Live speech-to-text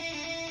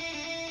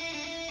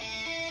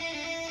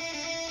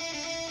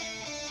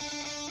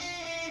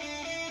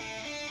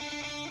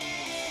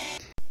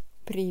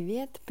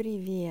Привет!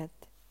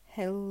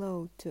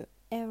 Hello to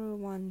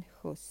everyone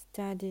who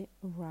study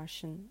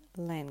Russian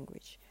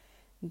language.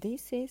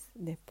 This is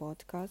the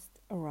podcast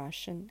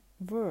Russian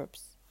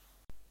Verbs.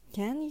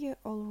 Can you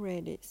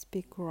already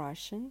speak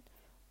Russian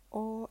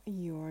or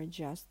you are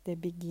just the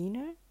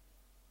beginner?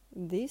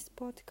 This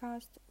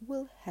podcast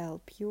will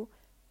help you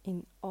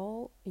in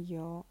all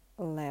your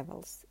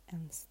levels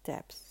and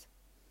steps.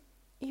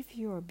 If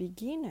you are a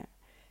beginner,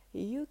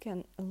 you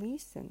can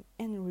listen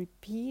and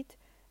repeat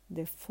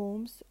the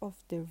forms of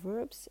the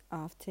verbs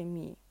after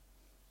me.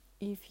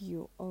 If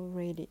you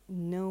already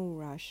know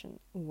Russian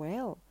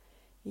well,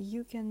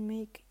 you can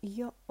make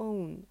your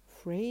own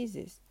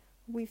phrases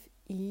with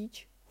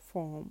each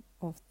form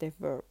of the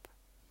verb.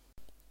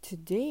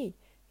 Today,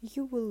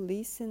 you will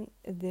listen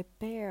the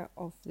pair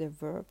of the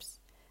verbs.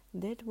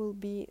 That will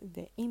be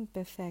the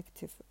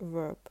imperfective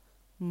verb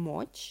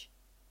moch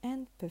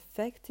and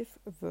perfective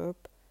verb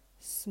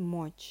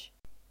smoch.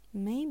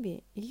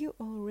 Maybe you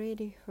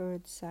already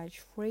heard such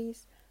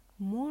phrase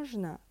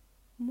можно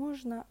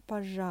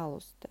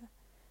пожалуйста.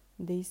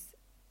 This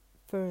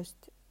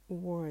first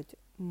word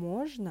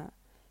можно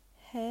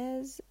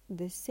has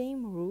the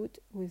same root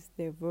with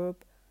the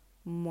verb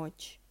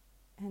moch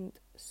and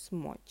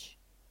smoch.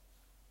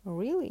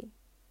 Really?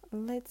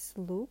 Let's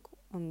look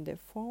on the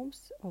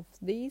forms of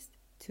these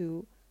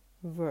two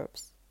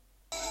verbs.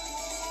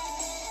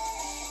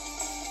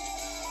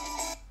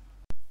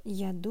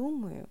 Я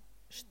думаю,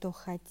 что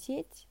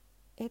хотеть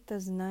это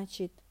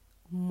значит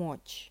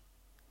мочь.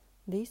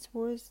 This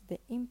was the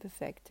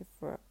imperfective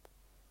verb.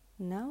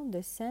 Now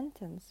the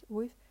sentence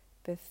with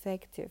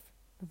perfective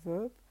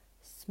verb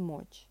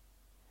смочь.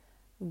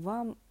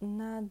 Вам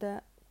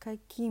надо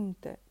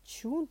каким-то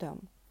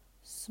чудом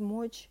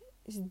смочь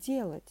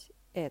сделать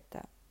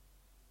это.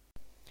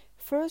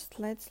 First,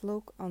 let's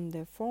look on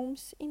the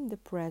forms in the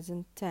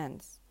present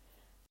tense.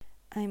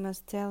 I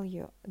must tell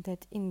you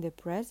that in the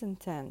present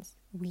tense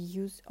we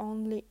use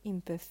only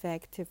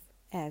imperfective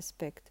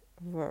aspect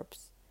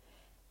verbs.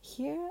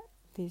 Here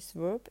this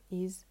verb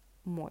is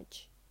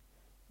мочь.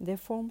 The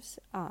forms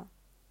are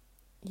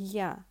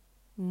я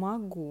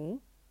могу,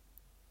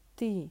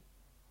 ты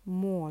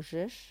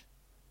можешь,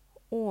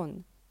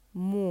 он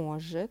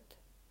может,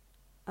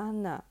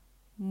 она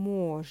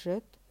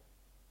может,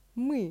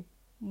 мы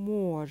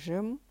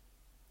можем,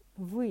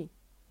 вы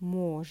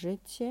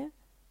можете,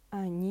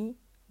 они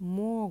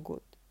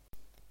могут.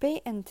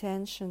 Pay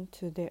attention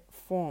to the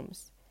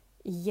forms.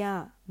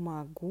 Я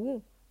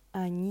могу,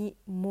 они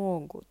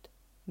могут.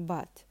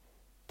 But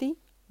ты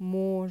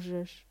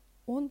можешь,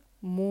 он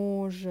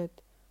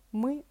может,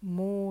 мы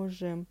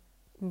можем,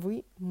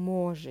 вы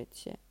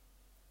можете.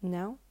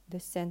 Now the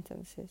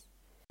sentences.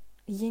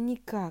 Я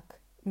никак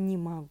не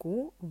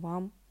могу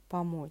вам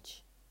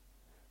помочь.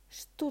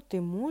 Что ты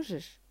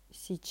можешь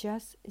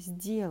сейчас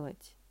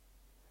сделать?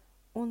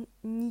 Он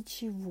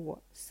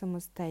ничего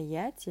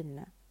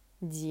самостоятельно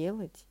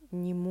делать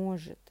не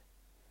может.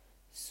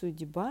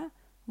 Судьба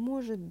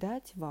может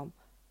дать вам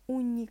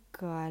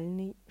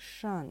уникальный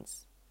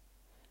шанс.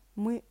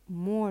 Мы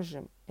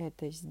можем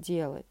это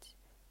сделать.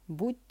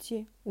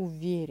 Будьте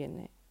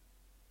уверены.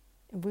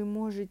 Вы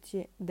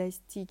можете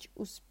достичь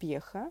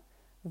успеха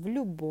в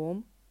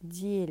любом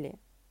деле.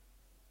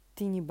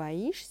 Ты не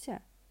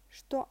боишься,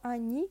 что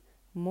они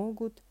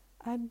могут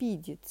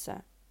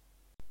обидеться?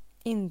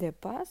 In the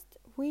past,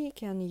 we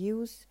can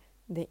use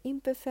the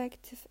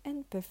imperfective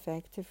and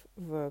perfective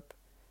verb.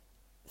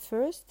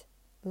 First,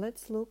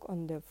 let's look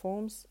on the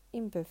forms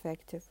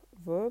imperfective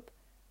verb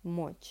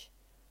мочь.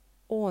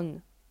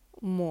 Он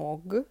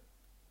мог,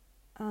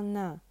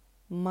 она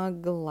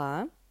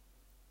могла,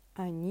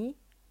 они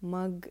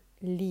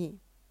могли.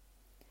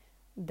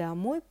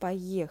 Домой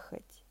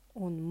поехать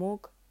он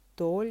мог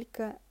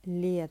только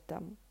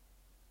летом.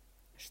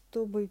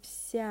 Чтобы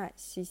вся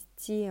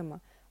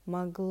система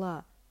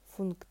могла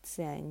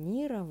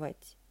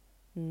функционировать,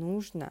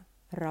 нужно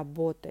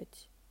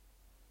работать.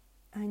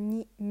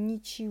 Они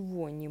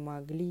ничего не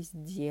могли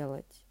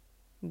сделать.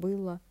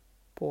 Было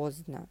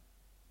поздно.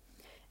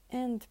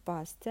 And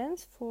past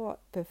tense for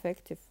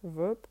perfective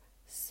verb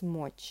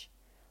смочь.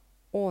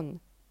 Он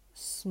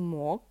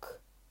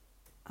смог,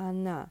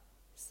 она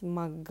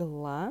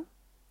смогла,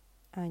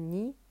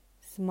 они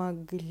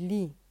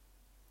смогли.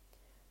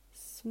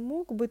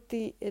 Смог бы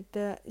ты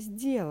это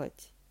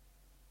сделать?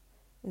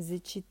 За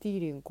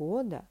 4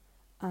 года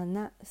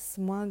она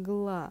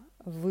смогла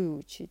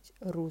выучить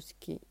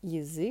русский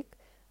язык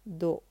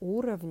до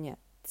уровня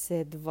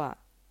C2.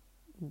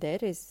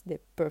 That is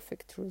the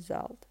perfect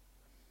result.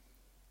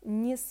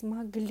 Не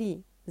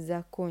смогли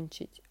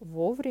закончить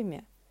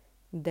вовремя?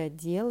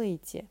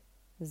 Доделайте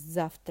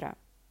завтра.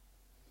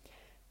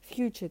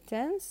 Future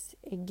tense,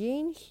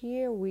 again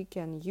here we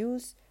can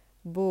use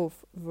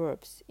both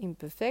verbs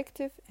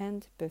imperfective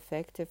and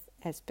perfective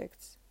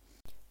aspects.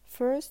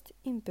 First,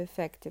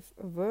 imperfective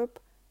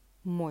verb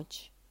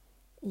мочь.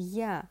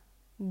 Я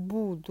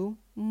буду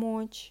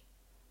мочь.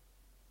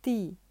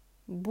 Ты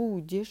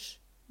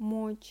будешь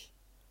мочь.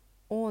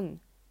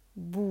 Он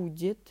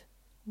будет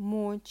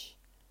мочь.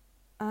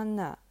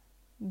 Она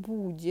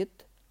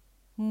будет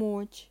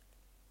мочь,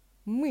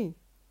 мы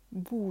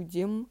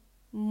будем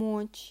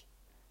мочь,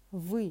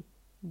 вы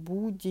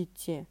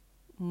будете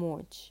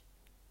мочь,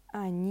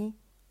 они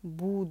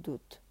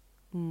будут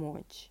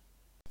мочь.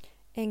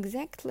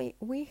 Exactly,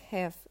 we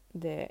have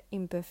the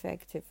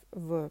imperfective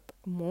verb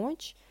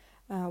мочь.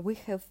 We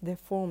have the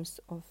forms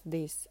of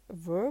this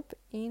verb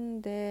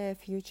in the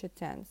future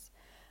tense,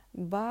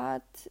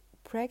 but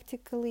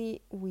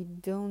practically we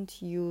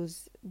don't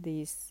use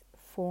these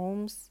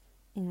forms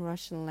in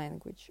Russian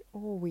language,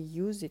 or we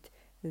use it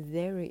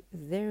very,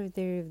 very,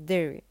 very,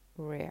 very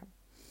rare.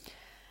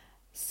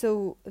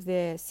 So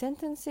the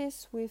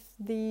sentences with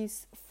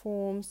these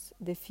forms,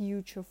 the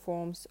future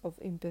forms of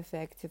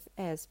imperfective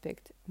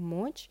aspect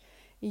мочь,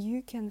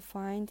 you can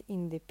find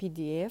in the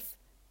PDF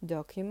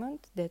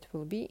document that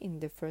will be in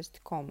the first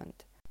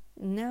comment.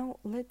 Now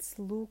let's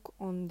look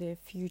on the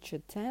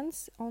future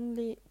tense,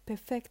 only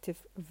perfective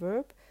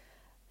verb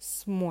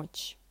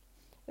смочь.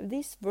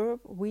 This verb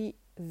we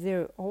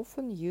very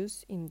often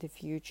use in the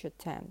future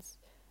tense.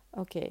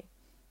 Okay,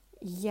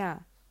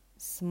 я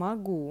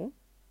смогу,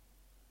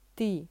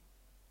 ты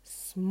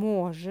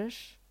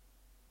сможешь,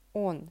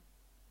 он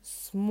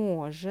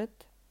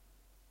сможет,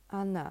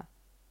 она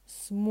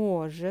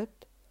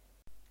сможет,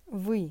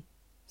 вы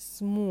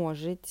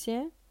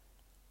сможете,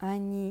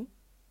 они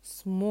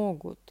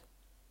смогут.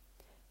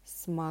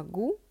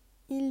 Смогу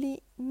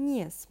или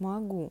не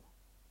смогу?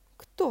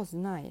 Кто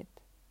знает?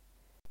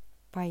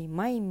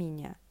 Поймай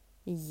меня,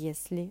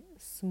 если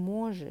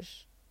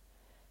сможешь.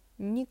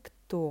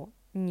 Никто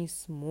не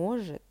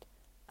сможет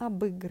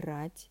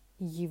обыграть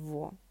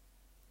его.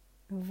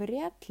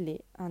 Вряд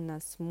ли она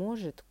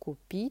сможет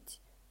купить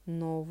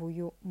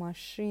новую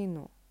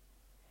машину.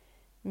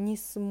 Не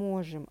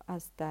сможем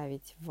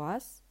оставить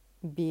вас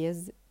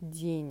без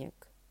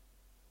денег.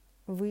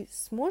 Вы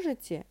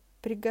сможете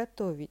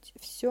приготовить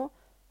все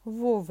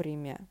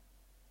вовремя.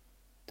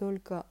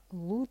 Только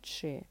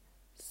лучшие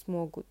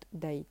смогут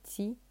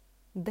дойти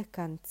до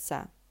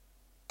конца.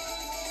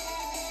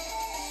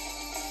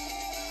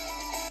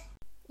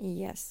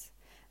 Yes,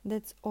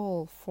 that's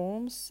all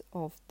forms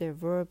of the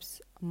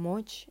verbs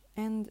мочь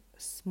and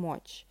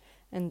смочь,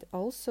 and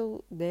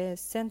also the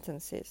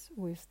sentences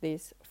with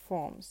these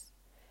forms.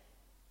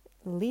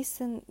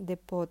 Listen the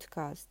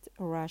podcast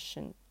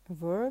Russian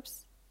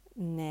verbs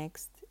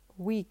next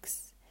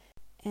weeks,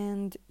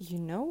 and you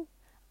know,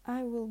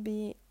 I will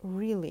be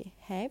really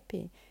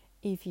happy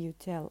if you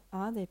tell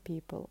other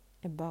people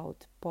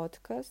about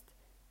podcast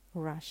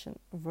Russian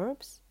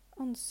verbs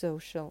on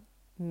social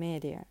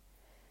media.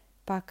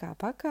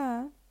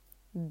 Пока-пока!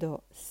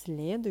 До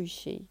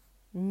следующей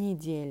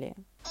недели!